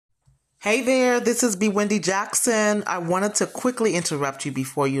Hey there, this is B. Wendy Jackson. I wanted to quickly interrupt you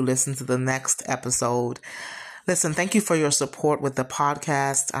before you listen to the next episode. Listen, thank you for your support with the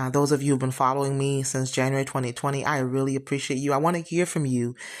podcast. Those of you who've been following me since January 2020, I really appreciate you. I want to hear from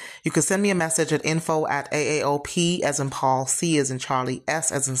you. You can send me a message at info@AAOP as in Paul, C as in Charlie,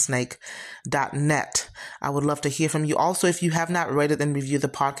 S as in Snake.net. I would love to hear from you. Also, if you have not rated and reviewed the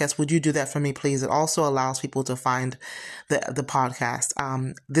podcast, would you do that for me, please? It also allows people to find the podcast.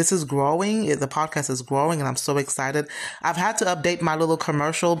 This is growing. The podcast is growing and I'm so excited. I've had to update my little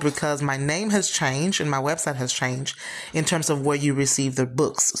commercial because my name has changed and my website has changed in terms of where you receive the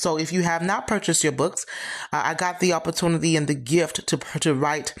books. So if you have not purchased your books, I got the opportunity and the gift to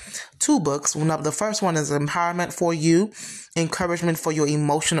write two books. The first one is Empowerment for You, Encouragement for Your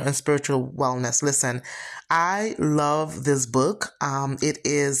Emotional and Spiritual Wellness. Listen, I love this book. It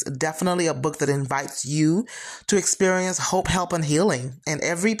is definitely a book that invites you to experience hope, help, and healing. And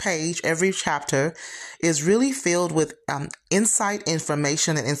every page, every chapter is really filled with insight,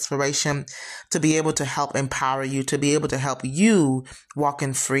 information, and inspiration to be able to help empower you, to be able to help you walk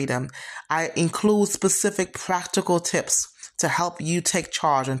in freedom. I include specific practical tips to help you take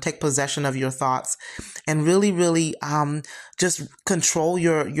charge and take possession of your thoughts and really just control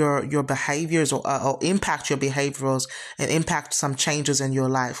your behaviors or impact your behaviors and impact some changes in your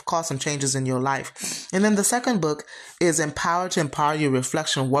life, cause some changes in your life. And then the second book is Empower to Empower You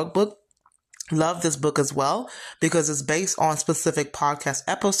Reflection Workbook. Love this book as well because it's based on specific podcast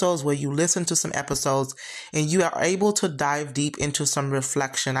episodes where you listen to some episodes and you are able to dive deep into some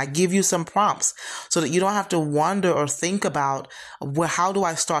reflection. I give you some prompts so that you don't have to wonder or think about, well, how do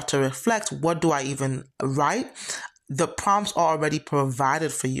I start to reflect? What do I even write? The prompts are already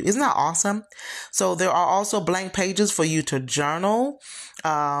provided for you. Isn't that awesome? So there are also blank pages for you to journal,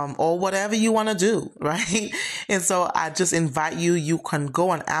 or whatever you want to do, right? And so I just invite you, you can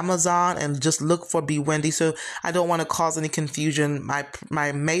go on Amazon and just look for B. Wendy. So I don't want to cause any confusion.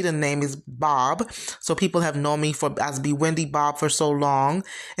 My maiden name is Bob. So people have known me as B. Wendy Bob for so long.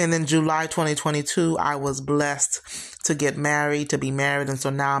 And then July 2022, I was blessed to be married. And so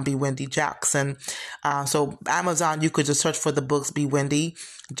now I'm B. Wendy Jackson. So Amazon, you could just search for the books B. Wendy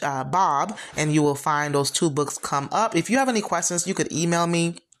Bob, and you will find those two books come up. If you have any questions, you could email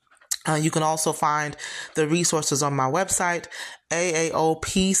me. You can also find the resources on my website, AAOPCS.net.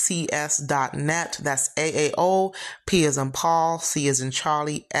 That's AAO, P as in Paul, C as in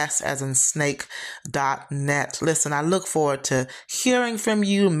Charlie, S as in Snake.net. Listen, I look forward to hearing from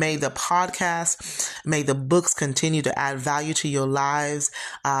you. May the the books continue to add value to your lives.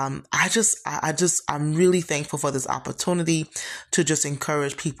 I'm really thankful for this opportunity to just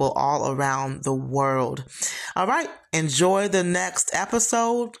encourage people all around the world. All right. Enjoy the next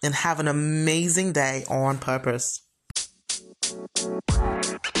episode and have an amazing day on purpose.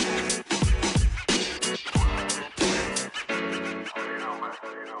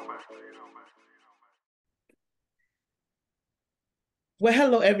 Well,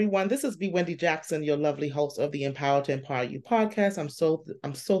 hello everyone. This is B. Wendy Jackson, your lovely host of the Empower to Empower You podcast. I'm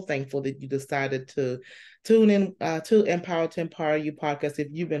so thankful that you decided to tune in to Empower to Empower You podcast. If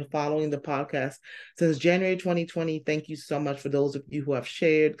you've been following the podcast since January 2020, thank you so much for those of you who have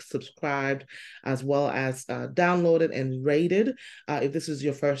shared, subscribed, as well as downloaded and rated. If this is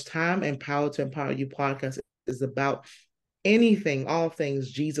your first time, Empower to Empower You podcast is about all things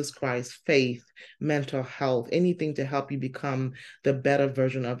Jesus Christ, faith, mental health, anything to help you become the better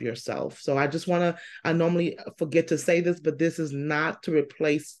version of yourself. So I normally forget to say this, but this is not to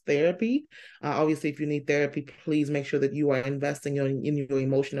replace therapy. Obviously, if you need therapy, please make sure that you are investing in your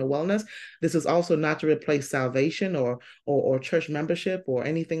emotional wellness. This is also not to replace salvation or church membership or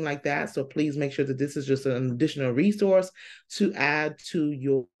anything like that. So please make sure that this is just an additional resource to add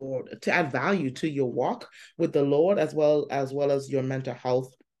value to your walk with the Lord, as well as your mental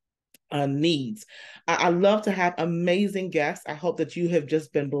health needs. I love to have amazing guests. I hope that you have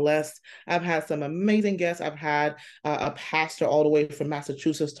just been blessed. I've had some amazing guests. I've had a pastor all the way from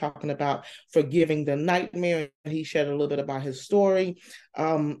Massachusetts talking about forgiving the nightmare. He shared a little bit about his story.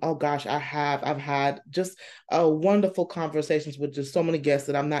 I've had just wonderful conversations with just so many guests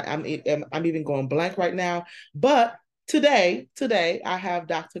that I'm even going blank right now. But Today, I have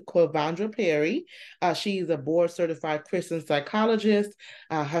Dr. Quavandra Perry. She is a board-certified Christian psychologist.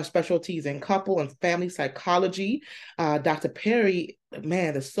 Her specialty is in couple and family psychology. Dr. Perry,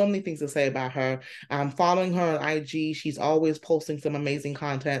 man, there's so many things to say about her. I'm following her on IG. She's always posting some amazing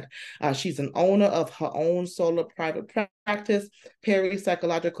content. She's an owner of her own solo private practice, Perry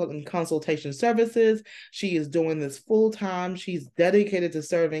Psychological and Consultation Services. She is doing this full-time. She's dedicated to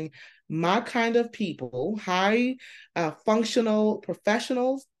serving my kind of people, high functional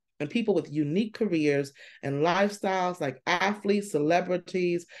professionals and people with unique careers and lifestyles, like athletes,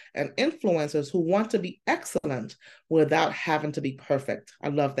 celebrities, and influencers who want to be excellent without having to be perfect. I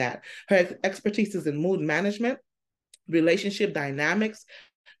love that. Her expertise is in mood management, relationship dynamics,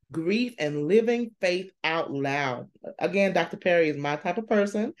 grief, and living faith out loud. Again, Dr. Perry is my type of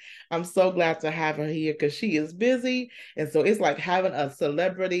person. I'm so glad to have her here because she is busy. And so it's like having a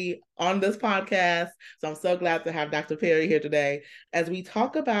celebrity on this podcast. So I'm so glad to have Dr. Perry here today as we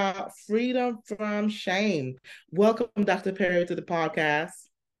talk about freedom from shame. Welcome, Dr. Perry, to the podcast.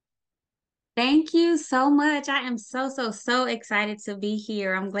 Thank you so much. I am so excited to be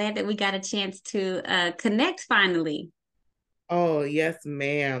here. I'm glad that we got a chance to connect finally. Oh, yes,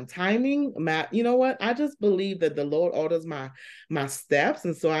 ma'am. Timing, Matt. You know what? I just believe that the Lord orders my steps.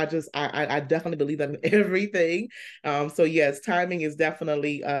 And so I definitely believe that in everything. So yes, timing is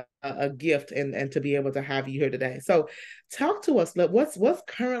definitely a gift and to be able to have you here today. So talk to us. What's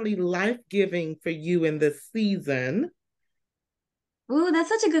currently life-giving for you in this season? Ooh, that's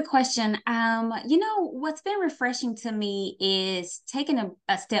such a good question. What's been refreshing to me is taking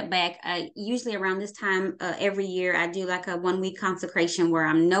a step back. Usually around this time every year, I do like a 1 week consecration where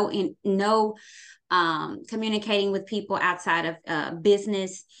I'm no communicating with people outside of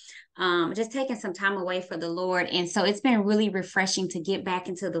business. Just taking some time away for the Lord. And so it's been really refreshing to get back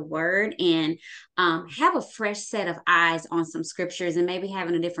into the word and have a fresh set of eyes on some scriptures and maybe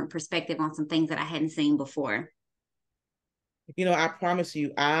having a different perspective on some things that I hadn't seen before. I promise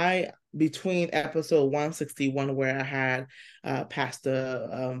you, between episode 161, where I had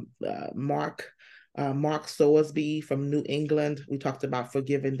Pastor Mark Sowersby from New England, we talked about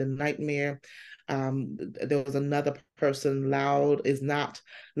forgiving the nightmare. There was another person, loud is not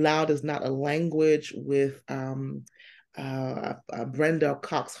a language, with Brenda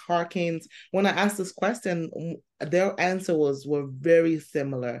Cox Harkins. When I asked this question, their answer were very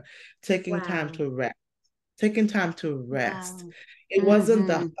similar. Taking time Wow. to rest, taking time to rest. Wow. It wasn't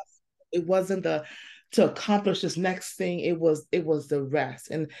the Mm-hmm. it wasn't the to accomplish this next thing. It was the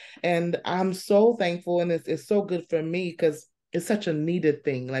rest. And I'm so thankful, and it's so good for me because it's such a needed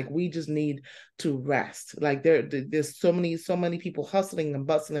thing. Like we just need to rest. Like there's so many people hustling and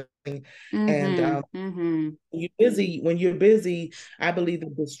bustling, and Mm-hmm. Mm-hmm. when you're busy, I believe the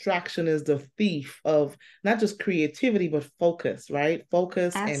distraction is the thief of not just creativity but focus, right?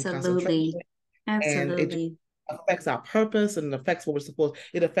 Focus and concentration, Absolutely. and it just Absolutely. affects our purpose and affects what we're supposed.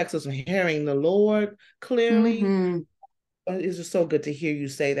 It affects us from hearing the Lord clearly. Mm-hmm. It's just so good to hear you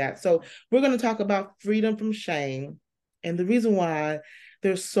say that. So we're going to talk about freedom from shame, and the reason why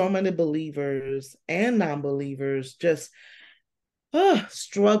there's so many believers and non-believers just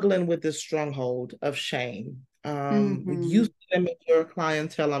struggling with this stronghold of shame. You Mm-hmm. see them in your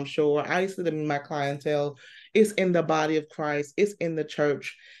clientele, I'm sure. I see them in my clientele. It's in the body of Christ, it's in the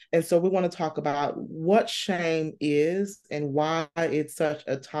church. And so we want to talk about what shame is and why it's such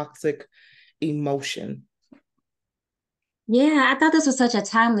a toxic emotion. Yeah, I thought this was such a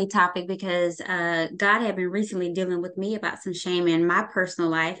timely topic because God had been recently dealing with me about some shame in my personal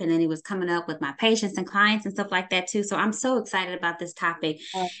life, and then He was coming up with my patients and clients and stuff like that too. So I'm so excited about this topic.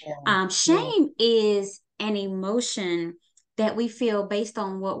 Yeah. Shame is an emotion that we feel based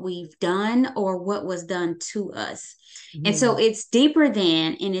on what we've done or what was done to us. And so Mhm. it's deeper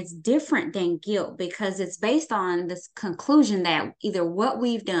than and it's different than guilt because it's based on this conclusion that either what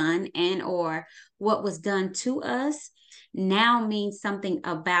we've done and or what was done to us now means something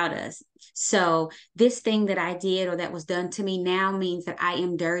about us. So this thing that I did or that was done to me now means that I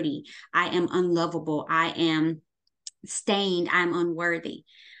am dirty, I am unlovable, I am stained, I'm unworthy.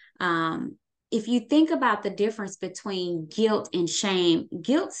 Um, if you think about the difference between guilt and shame,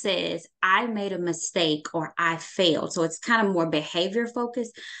 guilt says I made a mistake or I failed. So it's kind of more behavior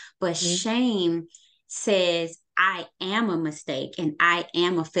focused, but Mhm. shame says I am a mistake and I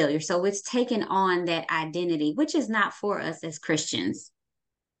am a failure. So it's taken on that identity, which is not for us as Christians.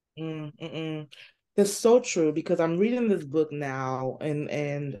 Mm. That's so true because I'm reading this book now,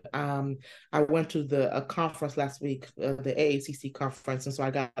 and I went to the a conference last week, the AACC conference, and so I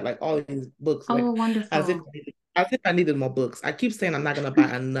got like all these books, Oh, like as if wonderful. as if I needed more books. I keep saying I'm not gonna buy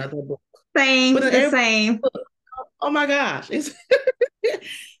another book, but Same, then the everybody, same. oh my gosh, it's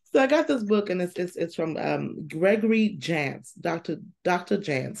so I got this book, and it's from Gregory Jantz, Dr.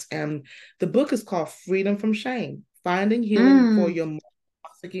 Jantz, and the book is called Freedom from Shame: Finding Healing for Mm, Your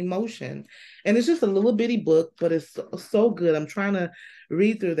Toxic Emotion. And it's just a little bitty book, but it's so good. I'm trying to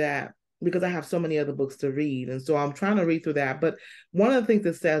read through that because I have so many other books to read. And so I'm trying to read through that. But one of the things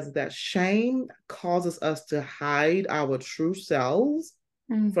it says is that shame causes us to hide our true selves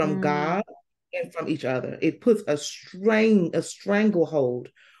from mm-hmm. God and from each other. It puts a stranglehold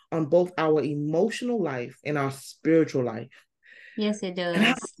on both our emotional life and our spiritual life. Yes, it And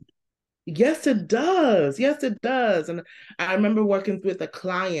does. yes, it does. Yes, it does. And I remember working with a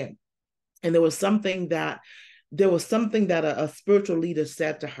client, and there was something that a spiritual leader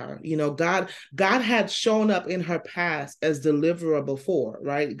said to her. God had shown up in her past as deliverer before,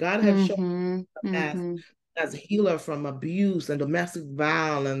 right? God had shown Mm-hmm. up Mm-hmm. as a healer from abuse and domestic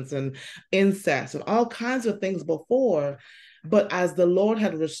violence and incest and all kinds of things before. But as the Lord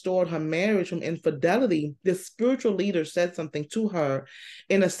had restored her marriage from infidelity, this spiritual leader said something to her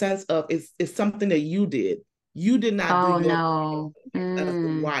in a sense of, it's something that you did. You did not do Oh your no. as the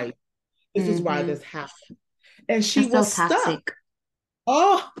Mm. wife. This is why Mm-hmm. this happened. And she That's so was stuck. toxic.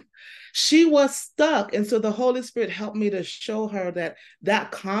 Oh, she was stuck. And so the Holy Spirit helped me to show her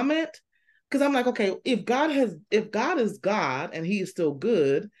that comment. Because I'm like, okay, if God is God and he is still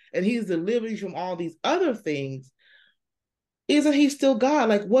good and he's delivered you from all these other things, isn't he still God?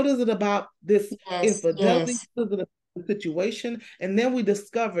 Like, what is it about this Yes, infidelity? yes. What is it about the situation? And then we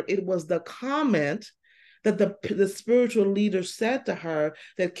discovered it was the comment that the spiritual leader said to her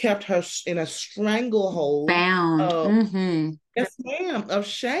that kept her in a stranglehold Bound. of, Mm-hmm. yes, ma'am, of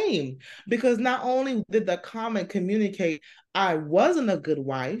shame. Because not only did the comment communicate, I wasn't a good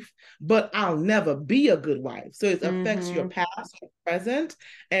wife, but I'll never be a good wife. So it affects your Mm-hmm. past, your present,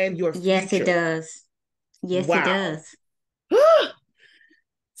 and your Yes, it future. does. Yes, it Wow. does.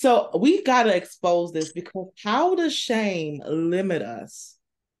 So we got to expose this, because how does shame limit us?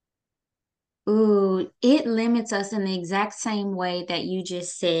 Ooh, it limits us in the exact same way that you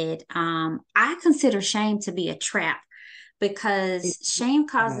just said. I consider shame to be a trap because shame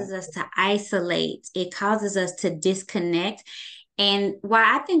causes us to isolate. It causes us to disconnect. And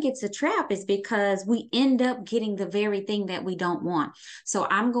why I think it's a trap is because we end up getting the very thing that we don't want. So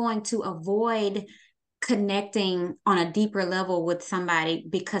I'm going to avoid connecting on a deeper level with somebody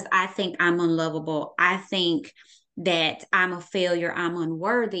because I think I'm unlovable. I think that I'm a failure, I'm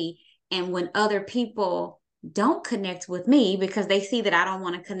unworthy. And when other people don't connect with me because they see that I don't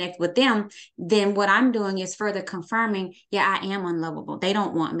want to connect with them, then what I'm doing is further confirming, yeah, I am unlovable. They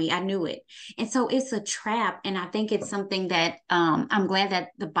don't want me. I knew it. And so it's a trap. And I think it's something that I'm glad that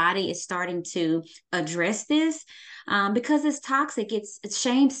the body is starting to address this because it's toxic. It's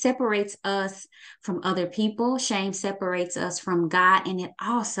shame separates us from other people. Shame separates us from God, and it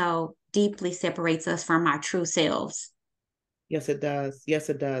also deeply separates us from our true selves. Yes, it does. Yes,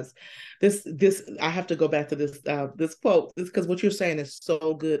 it does. This I have to go back to this quote. This, because what you're saying is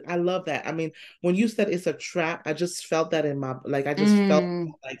so good. I love that. I mean, when you said it's a trap, I just felt that in my, like, I just felt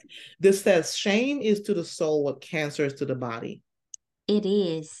Mm, like this says shame is to the soul what cancer is to the body. it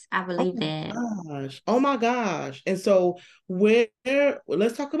is. I Oh believe my that. gosh. Oh my gosh. And so where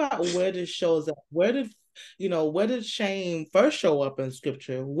let's talk about where this shows up. Where did shame first show up in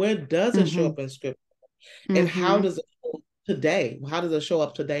scripture? Where does it show Mm-hmm. up in scripture? And how Mm-hmm. does it show up today? How does it show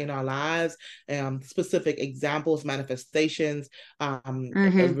up today in our lives? Specific examples, manifestations,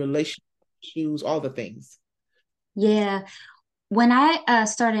 Mm-hmm. relationship issues, all the things. Yeah. When I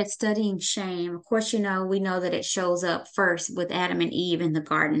started studying shame, of course, we know that it shows up first with Adam and Eve in the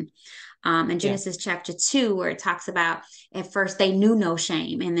garden. In Yeah. Genesis chapter 2, where it talks about at first they knew no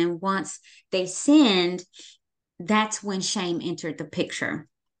shame. And then once they sinned, that's when shame entered the picture.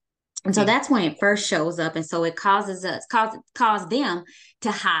 And so See. that's when it first shows up. And so it cause them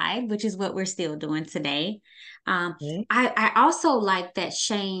to hide, which is what we're still doing today. Mhm. I also like that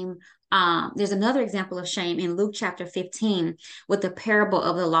shame. There's another example of shame in Luke chapter 15 with the parable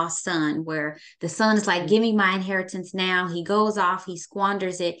of the lost son, where the son is like, give me my inheritance now. He goes off, he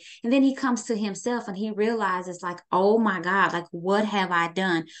squanders it. And then he comes to himself and he realizes, like, oh my God, like, what have I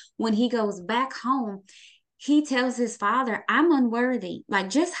done? When he goes back home, he tells his father, I'm unworthy. Like,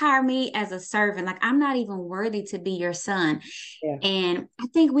 just hire me as a servant. Like, I'm not even worthy to be your son. Yeah. And I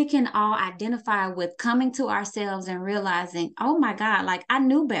think we can all identify with coming to ourselves and realizing, oh my God, like I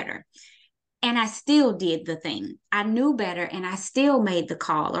knew better. And I still did the thing. I knew better and I still made the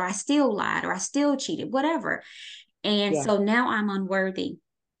call, or I still lied, or I still cheated, whatever. And Yeah. so now I'm unworthy.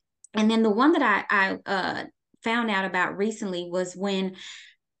 And then the one that I found out about recently was when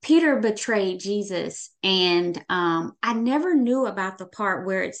Peter betrayed Jesus. And I never knew about the part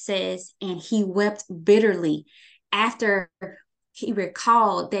where it says, and he wept bitterly after he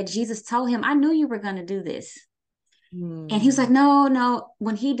recalled that Jesus told him, I knew you were going to do this. And he was like, Hmm. no, no.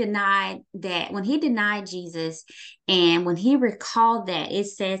 When he denied that, when he denied Jesus, and when he recalled that, it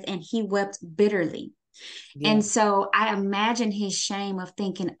says, and he wept bitterly. Yeah. And so I imagine his shame of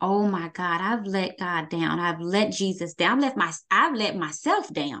thinking, oh my God, I've let God down. I've let Jesus down. I've let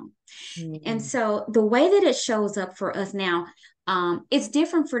myself down. And Hmm. so the way that it shows up for us now, It's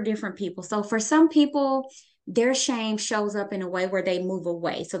different for different people. So for some people, their shame shows up in a way where they move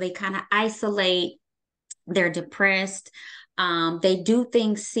away. So they kind of isolate, they're depressed. They do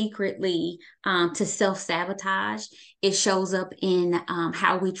things secretly to self sabotage. It shows up in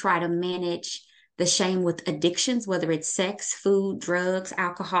how we try to manage the shame with addictions, whether it's sex, food, drugs,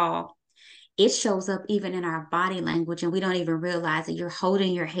 alcohol. It shows up even in our body language, and we don't even realize that you're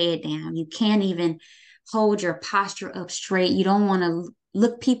holding your head down. You can't even hold your posture up straight. You don't want to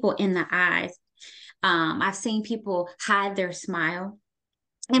look people in the eyes. I've seen people hide their smile.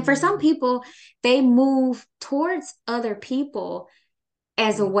 And for some Mm, people, they move towards other people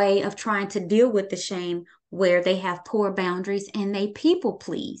as a mm, way of trying to deal with the shame, where they have poor boundaries and they people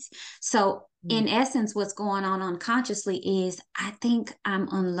please. So, mm. in essence, what's going on unconsciously is I think I'm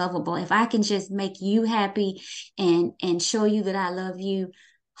unlovable. If I can just make you happy and show you that I love you,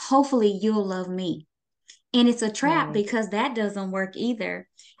 hopefully you'll love me. And it's a trap Mm. because that doesn't work either.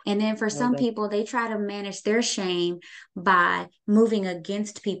 And then for Oh, some people, they try to manage their shame by moving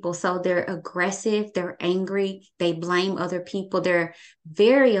against people. So they're aggressive, they're angry, they blame other people, they're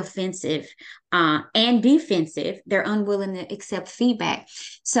very offensive and defensive. They're unwilling to accept feedback.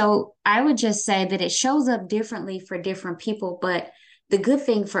 So I would just say that it shows up differently for different people. But the good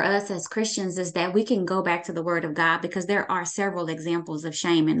thing for us as Christians is that we can go back to the Word of God because there are several examples of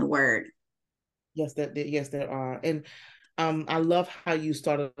shame in the Word. yes, there are. And I love how you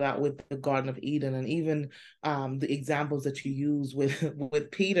started out with the Garden of Eden, and even the examples that you use with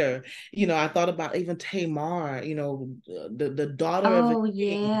with Peter. I thought about even Tamar, the daughter of a Oh,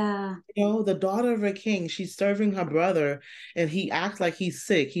 king. yeah. The daughter of a king, she's serving her brother, and he acts like he's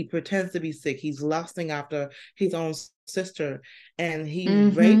sick. He pretends to be sick. He's lusting after his own sister, and he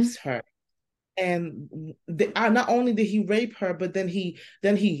Mm-hmm. rapes her. And not only did he rape her, but then he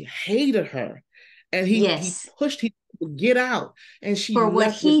hated her, and he Yes. pushed he to get out, and she For what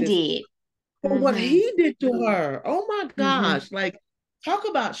left with he this did. for what Mm-hmm. he did to her. Oh my Mm-hmm. gosh! Like, talk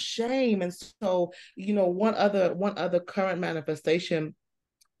about shame. And so, one other current manifestation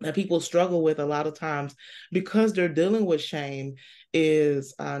that people struggle with a lot of times because they're dealing with shame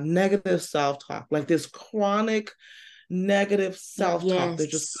is negative self-talk, like this chronic negative self-talk. They're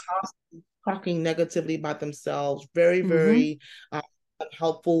just Yes. constantly talking negatively about themselves, very, Mm-hmm. very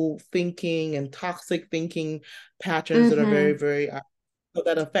unhelpful thinking and toxic thinking patterns that are very, Mm-hmm. very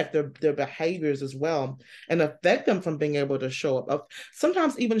that affect their behaviors as well, and affect them from being able to show up.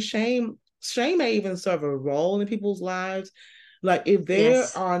 Sometimes even shame may even serve a role in people's lives. Like, if they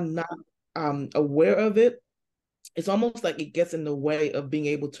Yes. are not aware of it, it's almost like it gets in the way of being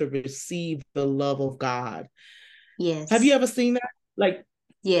able to receive the love of God. Have you Yes. ever seen that? Like,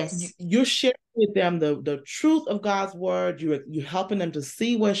 Yes. you're sharing with them the truth of God's word. You're helping them to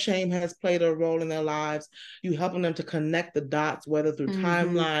see where shame has played a role in their lives. You're helping them to connect the dots, whether through Mm-hmm.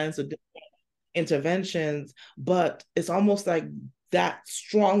 timelines or interventions. But it's almost like that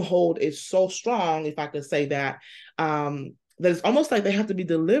stronghold is so strong, if I could say that it's almost like they have to be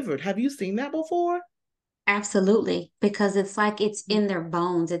delivered. Have you seen that before? Absolutely. Because it's like it's in their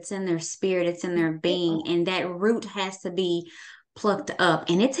bones, it's in their spirit, it's in their being, and that root has to be plucked up.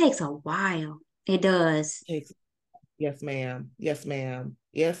 And it takes a while. It does. Yes, ma'am. Yes, ma'am.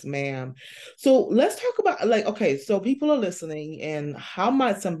 Yes, ma'am. So let's talk about, like, okay, so people are listening, and how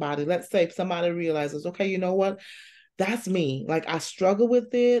might somebody, let's say somebody realizes, okay, you know what? That's me. Like, I struggle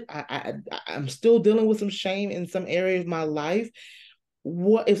with it. I'm still dealing with some shame in some areas of my life.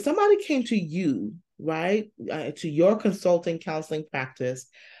 What if somebody came to you, right, to your consulting counseling practice,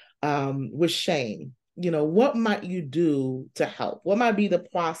 with shame? What might you do to help? What might be the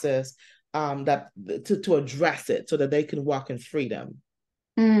process that to address it so that they can walk in freedom?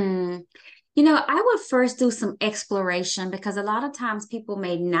 Mm. I would first do some exploration because a lot of times people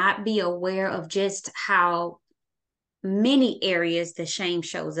may not be aware of just how many areas the shame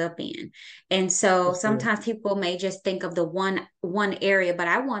shows up in. And so That's good. sometimes people may just think of the one area, but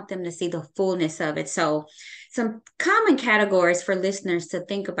I want them to see the fullness of it. So some common categories for listeners to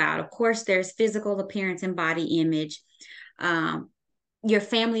think about. Of course, there's physical appearance and body image, um, your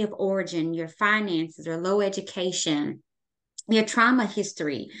family of origin, your finances or low education, your trauma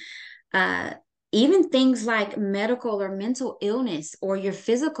history, uh, even things like medical or mental illness or your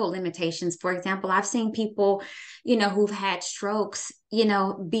physical limitations. For example, I've seen people, who've had strokes,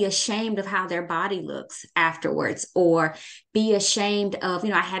 be ashamed of how their body looks afterwards, or be ashamed of,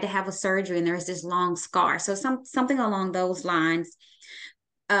 I had to have a surgery and there's this long scar. So something along those lines.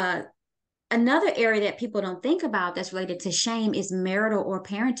 Uh, another area that people don't think about that's related to shame is marital or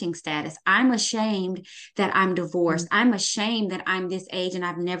parenting status. I'm ashamed that I'm divorced. I'm ashamed that I'm this age and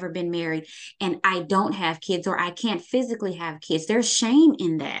I've never been married and I don't have kids or I can't physically have kids. There's shame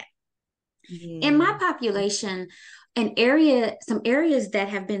in that. In my Mm. population, some areas that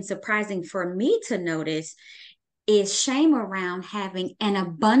have been surprising for me to notice is shame around having an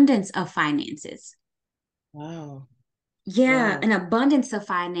abundance of finances. Wow. Yeah, Wow. an abundance of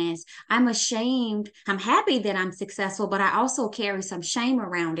finance. I'm ashamed. I'm happy that I'm successful, but I also carry some shame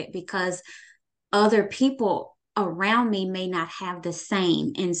around it because other people around me may not have the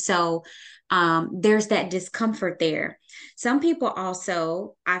same. And so there's that discomfort there. Some people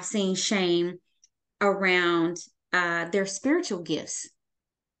also, I've seen shame around their spiritual gifts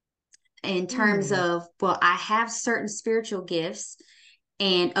in terms Mm. of, well, I have certain spiritual gifts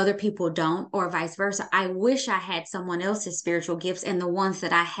and other people don't, or vice versa. I wish I had someone else's spiritual gifts, and the ones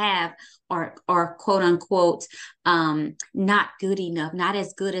that I have are quote unquote not good enough, not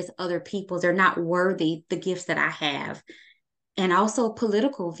as good as other people's. They're not worthy the gifts that I have. And also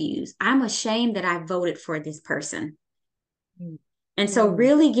political views. I'm ashamed that I voted for this person. Mm. And so Mm.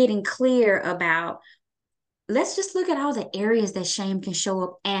 really getting clear about, let's just look at all the areas that shame can show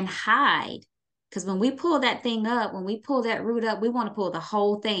up and hide. Because when we pull that thing up, when we pull that root up, we want to pull the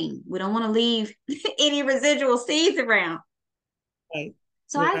whole thing. We don't want to leave any residual seeds around. Right.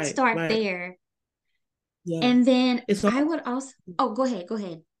 So I'd Right. start Right. there. Yeah. And then It's I almost, would also, oh, go ahead, go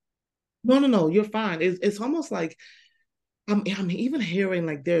ahead. no, no, no. You're fine. It's almost like I'm even hearing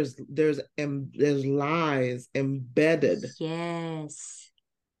like there's lies embedded Yes.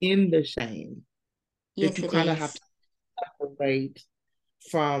 in the shame that Yes, you it kind of have is. to separate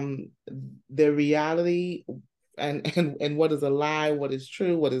from the reality and what is a lie, what is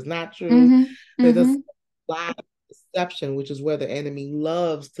true, what is not true. Mm-hmm. There's a Mm-hmm. lie deception, which is where the enemy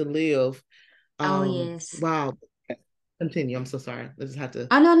loves to live. Oh, yes. Wow. Continue. I'm so sorry. I just had to.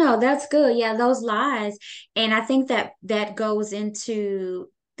 Oh, no, no, that's good. Yeah, those lies. And I think that that goes into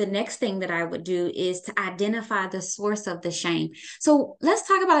the next thing that I would do is to identify the source of the shame. So let's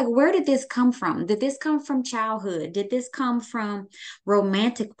talk about, like, where did this come from? Did this come from childhood? Did this come from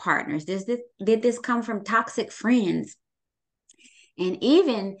romantic partners? Did this come from toxic friends? And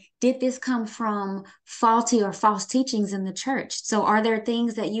even, did this come from faulty or false teachings in the church? So are there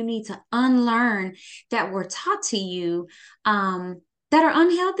things that you need to unlearn that were taught to you that are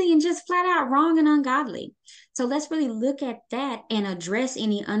unhealthy and just flat out wrong and ungodly? So let's really look at that and address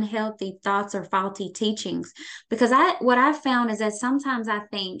any unhealthy thoughts or faulty teachings. Because what I've found is that sometimes I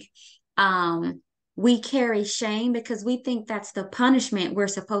think we carry shame because we think that's the punishment we're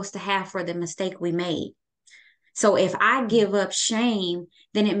supposed to have for the mistake we made. So if I give up shame,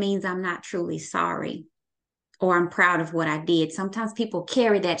 then it means I'm not truly sorry or I'm proud of what I did. Sometimes people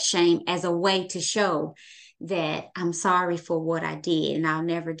carry that shame as a way to show that I'm sorry for what I did and I'll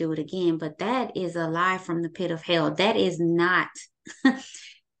never do it again. But that is a lie from the pit of hell. That is not,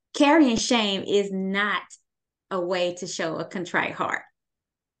 carrying shame is not a way to show a contrite heart.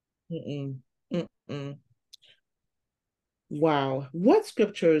 Mm-mm, mm-mm. Wow. What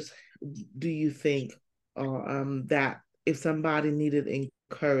scriptures do you think that if somebody needed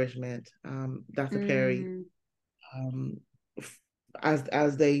encouragement, Dr. Perry, Mm, um,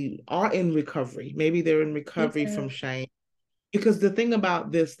 as they are in recovery, maybe they're in recovery yeah. from shame? Because the thing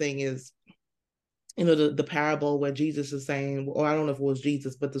about this thing is, the parable where Jesus is saying, or I don't know if it was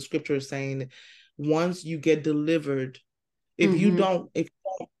Jesus, but the scripture is saying, once you get delivered, Mm-hmm. if you don't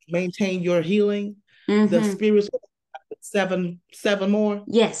maintain your healing, the Mm-hmm. spirits seven more.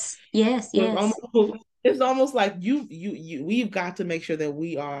 Yes. Yes. So it's Yes. almost like we've got to make sure that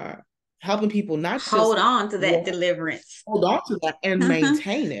we are helping people not Hold just on to that deliverance. hold on to that and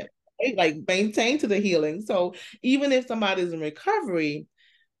maintain it, right? Like maintain to the healing. So even if somebody's in recovery,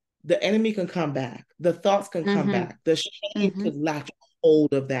 the enemy can come back, the thoughts can come Mm-hmm. back, the shame Mm-hmm. could latch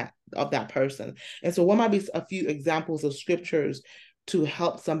hold of that person. And so what might be a few examples of scriptures to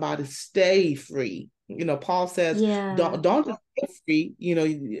help somebody stay free? Paul says, Yeah. don't just get free,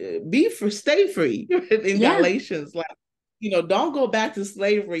 be free, stay free in Yeah. Galatians. Like, don't go back to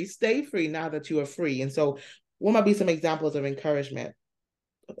slavery, stay free now that you are free. And so what might be some examples of encouragement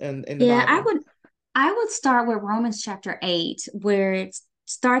in the Yeah. Bible? I would start with Romans chapter 8, where it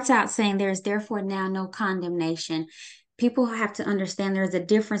starts out saying there's therefore now no condemnation. People have to understand there's a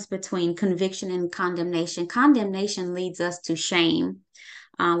difference between conviction and condemnation. Condemnation leads us to shame,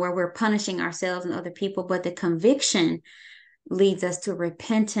 where we're punishing ourselves and other people, but the conviction leads us to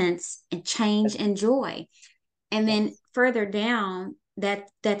repentance and change and joy. And then Yes. further down,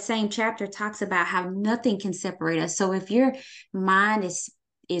 that same chapter talks about how nothing can separate us. So if your mind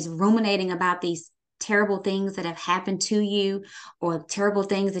is ruminating about these terrible things that have happened to you, or terrible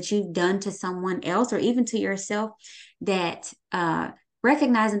things that you've done to someone else, or even to yourself, that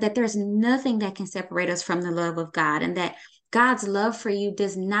recognizing that there's nothing that can separate us from the love of God, and that God's love for you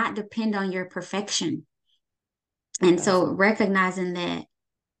does not depend on your perfection. And so Awesome. recognizing that.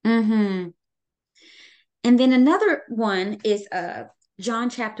 Mm-hmm. And then another one is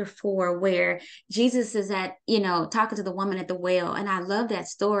John chapter 4, where Jesus is at, talking to the woman at the well. And I love that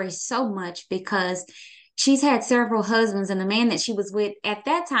story so much because she's had several husbands, and the man that she was with at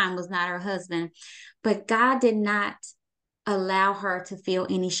that time was not her husband. But God did not allow her to feel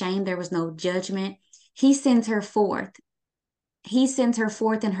any shame. There was no judgment. He sends her forth. He sends her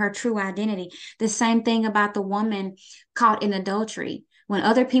forth in her true identity. The same thing about the woman caught in adultery. When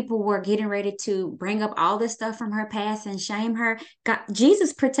other people were getting ready to bring up all this stuff from her past and shame her,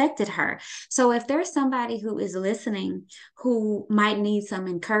 Jesus protected her. So if there's somebody who is listening who might need some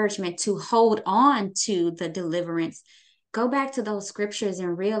encouragement to hold on to the deliverance, go back to those scriptures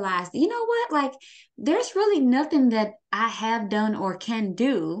and realize, you know what? Like, there's really nothing that I have done or can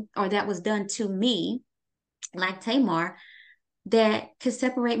do, or that was done to me, like Tamar, that could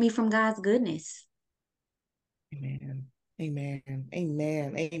separate me from God's goodness. Amen. Amen.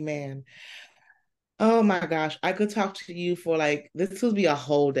 Amen. Amen. Oh my gosh, I could talk to you for like this would be a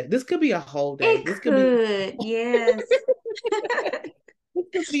whole day. This could be a whole day. It could, yes. This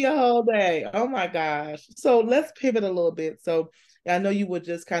could be a whole day. Oh my gosh. So let's pivot a little bit. So I know you would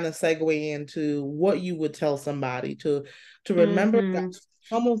just kind of segue into what you would tell somebody to remember that,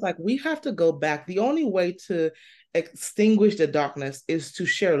 Mm-hmm. almost like we have to go back. The only way to extinguish the darkness is to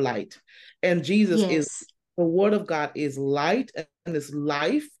share light. And Jesus is Yes. the word of God is light and is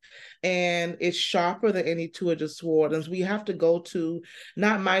life, and it's sharper than any two-edged sword. And so we have to go to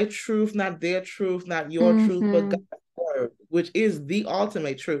not my truth, not their truth, not your truth, but Mm-hmm. God's word, which is the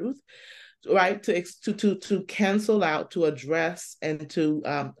ultimate truth, right? To cancel out, to address, and to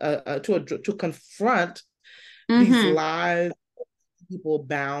confront these Mm-hmm. lies, people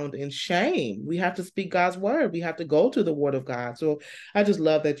bound in shame. We have to speak God's word. We have to go to the word of God. So I just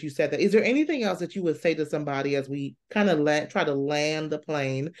love that you said that. Is there anything else that you would say to somebody as we kind of try to land the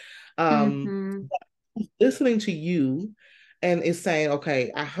plane, um, Mm-hmm. listening to you and is saying,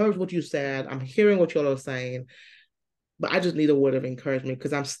 okay, I heard what you said. I'm hearing what y'all are saying, but I just need a word of encouragement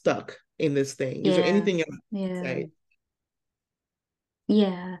because I'm stuck in this thing. Is there Yeah. anything else you can Yeah. say?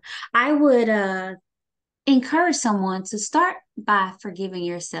 Yeah. I would encourage someone to start by forgiving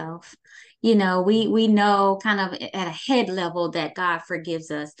yourself. We know kind of at a head level that God forgives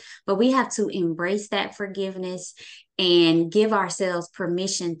us, but we have to embrace that forgiveness and give ourselves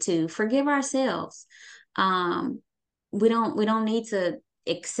permission to forgive ourselves. Um, we don't need to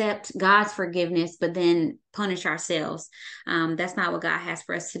accept God's forgiveness, but then punish ourselves. That's not what God has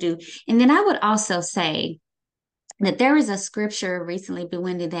for us to do. And then I would also say that there is a scripture recently,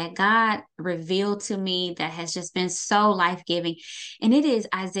 Wendy, that God revealed to me that has just been so life-giving. And it is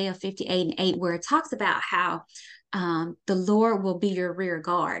Isaiah 58:8, where it talks about how the Lord will be your rear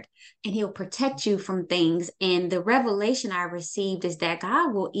guard and he'll protect you from things. And the revelation I received is that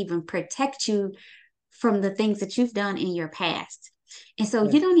God will even protect you from the things that you've done in your past. And so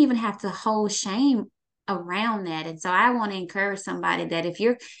you Yes. don't even have to hold shame around that. And so I want to encourage somebody that if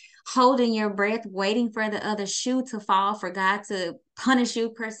you're holding your breath, waiting for the other shoe to fall, for God to punish you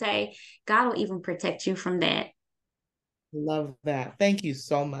per se, God will even protect you from that. Love that. Thank you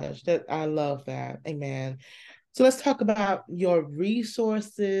so much. That I love that. Amen. So let's talk about your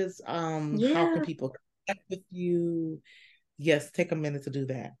resources. How can Yeah. people connect with you? Yes, take a minute to do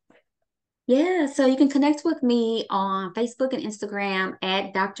that. Yeah, so you can connect with me on Facebook and Instagram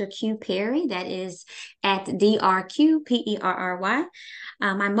at Dr. Q Perry. That is at DRQPERRY.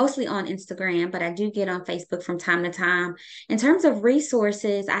 I'm mostly on Instagram, but I do get on Facebook from time to time. In terms of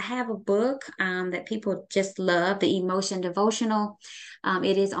resources, I have a book that people just love, The Emotion Devotional.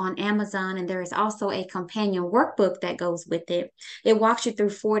 It is on Amazon, and there is also a companion workbook that goes with it. It walks you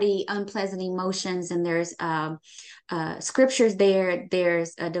through 40 unpleasant emotions, and there's scriptures there.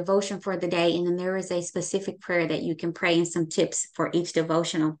 There's a devotion for the day, and then there is a specific prayer that you can pray and some tips for each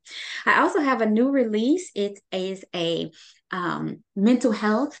devotional. I also have a new release. It is a mental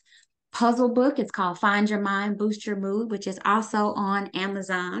health puzzle book. It's called Find Your Mind, Boost Your Mood, which is also on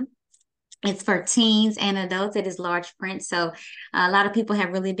Amazon. It's for teens and adults. It is large print. So a lot of people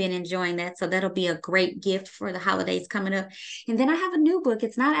have really been enjoying that. So that'll be a great gift for the holidays coming up. And then I have a new book.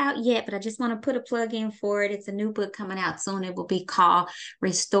 It's not out yet, but I just want to put a plug in for it. It's a new book coming out soon. It will be called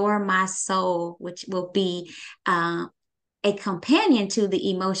Restore My Soul, which will be a companion to the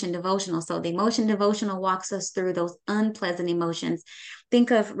emotion devotional. So the emotion devotional walks us through those unpleasant emotions.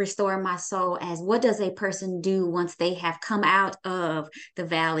 Think of Restore My Soul as, what does a person do once they have come out of the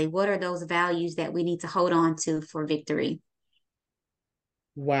valley? What are those values that we need to hold on to for victory?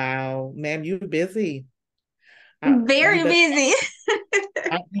 Wow, ma'am, you're busy. You Very better busy.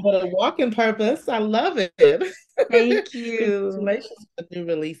 you better walk in purpose. I love it. Thank you. Congratulations on the new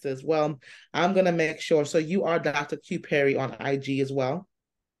releases. Well, I'm gonna make sure. So you are Dr. Q Perry on IG as well.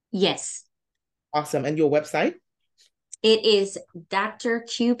 Yes, Awesome. And your website? it is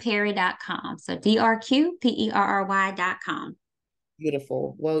drqperry.com. So drqperry.com.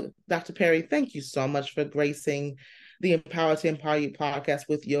 Beautiful. Well, Dr. Perry, thank you so much for gracing the Empower to Empower You podcast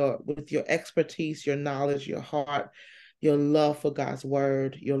with your expertise, your knowledge, your heart, your love for God's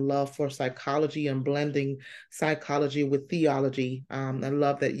word, your love for psychology and blending psychology with theology. I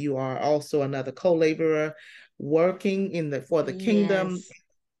love that you are also another co-laborer working in the for the kingdom, Yes.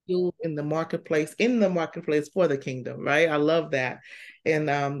 you in the marketplace for the kingdom, right? I love that.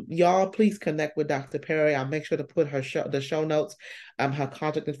 And y'all please connect with Dr. Perry. I'll make sure to put the show notes, her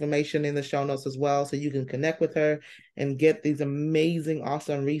contact information in the show notes as well, so you can connect with her and get these amazing,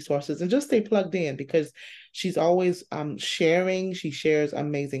 awesome resources and just stay plugged in, because she's always sharing. She shares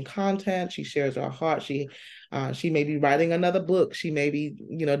amazing content. She shares her heart. She may be writing another book. She may be,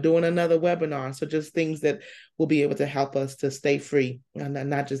 doing another webinar. So just things that will be able to help us to stay free and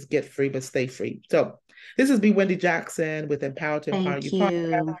not just get free, but stay free. So this is B. Wendy Jackson with Empower to Empower Thank You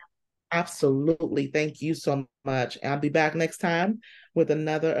podcast. you. Absolutely. Thank you so much. I'll be back next time with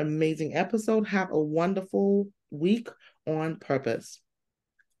another amazing episode. Have a wonderful week on purpose.